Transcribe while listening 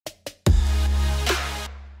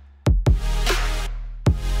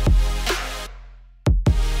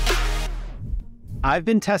I've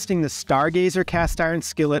been testing the Stargazer cast iron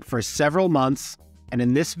skillet for several months, and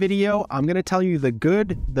in this video, I'm going to tell you the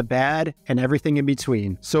good, the bad, and everything in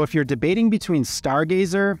between. So if you're debating between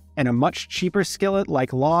Stargazer and a much cheaper skillet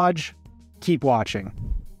like Lodge, keep watching.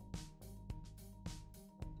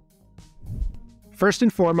 First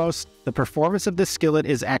and foremost, the performance of this skillet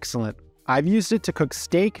is excellent. I've used it to cook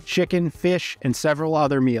steak, chicken, fish, and several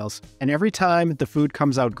other meals, and every time the food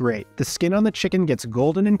comes out great. The skin on the chicken gets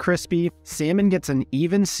golden and crispy, salmon gets an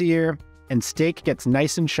even sear, and steak gets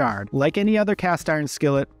nice and charred. Like any other cast iron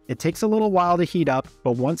skillet, it takes a little while to heat up,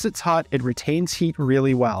 but once it's hot, it retains heat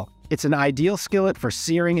really well. It's an ideal skillet for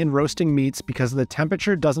searing and roasting meats because the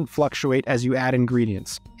temperature doesn't fluctuate as you add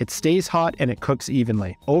ingredients. It stays hot and it cooks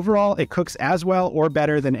evenly. Overall, it cooks as well or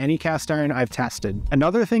better than any cast iron I've tested.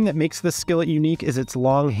 Another thing that makes this skillet unique is its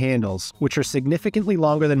long handles, which are significantly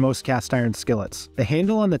longer than most cast iron skillets. The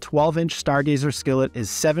handle on the 12-inch Stargazer skillet is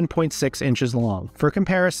 7.6 inches long. For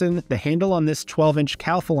comparison, the handle on this 12-inch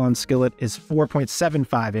Calphalon skillet is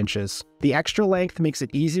 4.75 inches. The extra length makes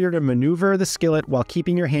it easier to maneuver the skillet while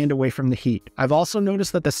keeping your hand away from the heat. I've also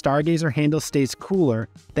noticed that the Stargazer handle stays cooler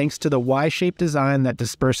thanks to the Y-shaped design that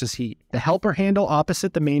disperses heat. The helper handle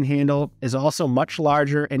opposite the main handle is also much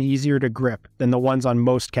larger and easier to grip than the ones on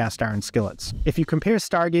most cast iron skillets. If you compare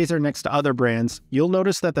Stargazer next to other brands, you'll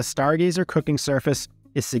notice that the Stargazer cooking surface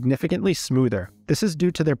is significantly smoother. This is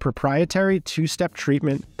due to their proprietary two-step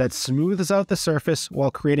treatment that smooths out the surface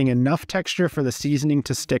while creating enough texture for the seasoning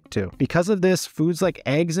to stick to. Because of this, foods like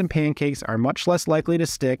eggs and pancakes are much less likely to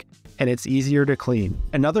stick, and it's easier to clean.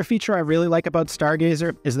 Another feature I really like about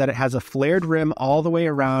Stargazer is that it has a flared rim all the way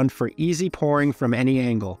around for easy pouring from any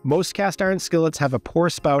angle. Most cast iron skillets have a pour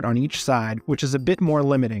spout on each side, which is a bit more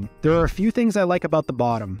limiting. There are a few things I like about the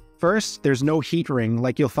bottom. First, there's no heat ring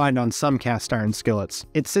like you'll find on some cast iron skillets.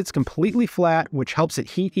 It sits completely flat, which helps it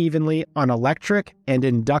heat evenly on electric and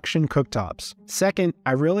induction cooktops. Second,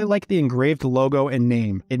 I really like the engraved logo and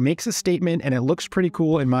name. It makes a statement and it looks pretty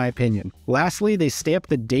cool in my opinion. Lastly, they stamp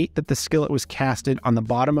the date that the skillet was casted on the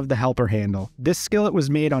bottom of the helper handle. This skillet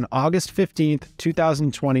was made on August 15th,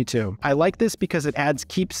 2022. I like this because it adds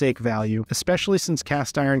keepsake value, especially since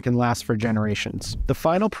cast iron can last for generations. The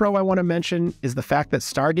final pro I want to mention is the fact that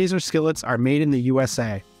Stargazer skillets are made in the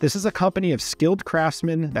USA. This is a company of skilled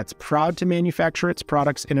craftsmen that's proud to manufacture its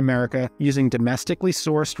products in America using domestically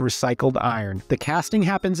sourced recycled iron. The casting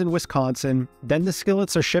happens in Wisconsin, then the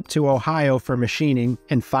skillets are shipped to Ohio for machining,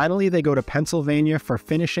 and finally they go to Pennsylvania for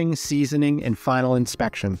finishing, seasoning, and final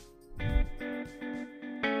inspection.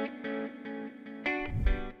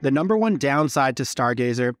 The number one downside to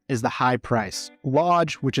Stargazer is the high price.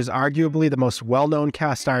 Lodge, which is arguably the most well-known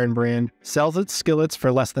cast iron brand, sells its skillets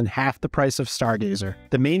for less than half the price of Stargazer.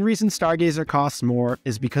 The main reason Stargazer costs more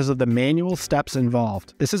is because of the manual steps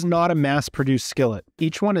involved. This is not a mass-produced skillet.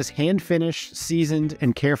 Each one is hand-finished, seasoned,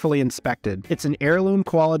 and carefully inspected. It's an heirloom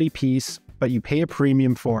quality piece, but you pay a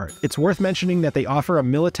premium for it. It's worth mentioning that they offer a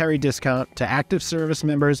military discount to active service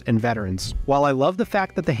members and veterans. While I love the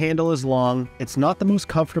fact that the handle is long, it's not the most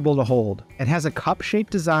comfortable to hold. It has a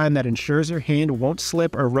cup-shaped design that ensures your hand won't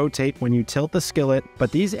slip or rotate when you tilt the skillet,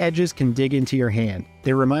 but these edges can dig into your hand.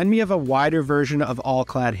 They remind me of a wider version of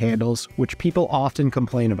all-clad handles, which people often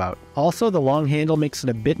complain about. Also, the long handle makes it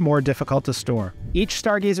a bit more difficult to store. Each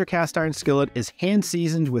Stargazer cast iron skillet is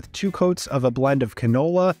hand-seasoned with 2 coats of a blend of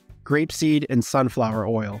canola, grapeseed, and sunflower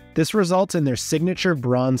oil. This results in their signature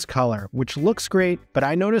bronze color, which looks great, but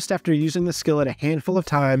I noticed after using the skillet a handful of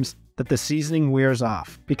times that the seasoning wears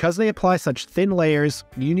off. Because they apply such thin layers,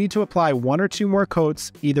 you need to apply 1 or 2 more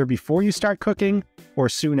coats either before you start cooking or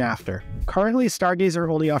soon after. Currently, Stargazer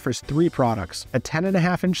only offers 3 products: a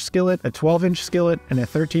 10.5-inch skillet, a 12-inch skillet, and a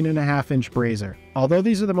 13.5-inch brazier. Although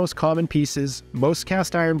these are the most common pieces, most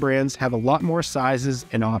cast iron brands have a lot more sizes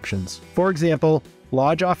and options. For example,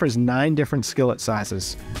 Lodge offers 9 different skillet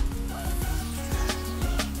sizes.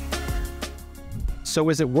 So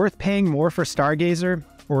is it worth paying more for Stargazer,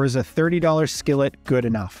 or is a $30 skillet good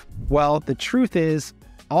enough? Well, the truth is,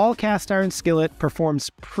 all cast iron skillet performs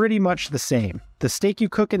pretty much the same. The steak you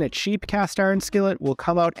cook in a cheap cast iron skillet will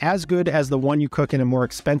come out as good as the one you cook in a more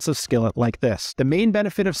expensive skillet like this. The main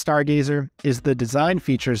benefit of Stargazer is the design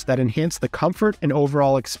features that enhance the comfort and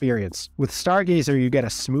overall experience. With Stargazer, you get a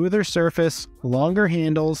smoother surface, longer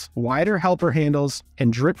handles, wider helper handles,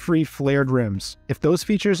 and drip-free flared rims. If those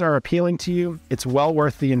features are appealing to you, it's well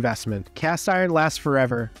worth the investment. Cast iron lasts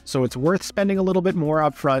forever, so it's worth spending a little bit more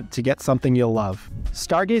upfront to get something you'll love.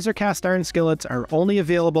 Stargazer cast iron skillets are only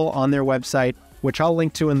available on their website which I'll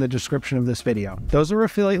link to in the description of this video. Those are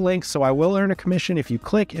affiliate links, so I will earn a commission if you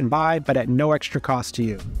click and buy, but at no extra cost to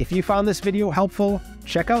you. If you found this video helpful,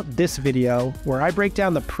 check out this video where I break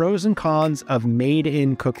down the pros and cons of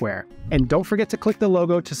made-in cookware. And don't forget to click the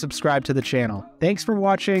logo to subscribe to the channel. Thanks for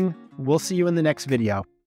watching. We'll see you in the next video.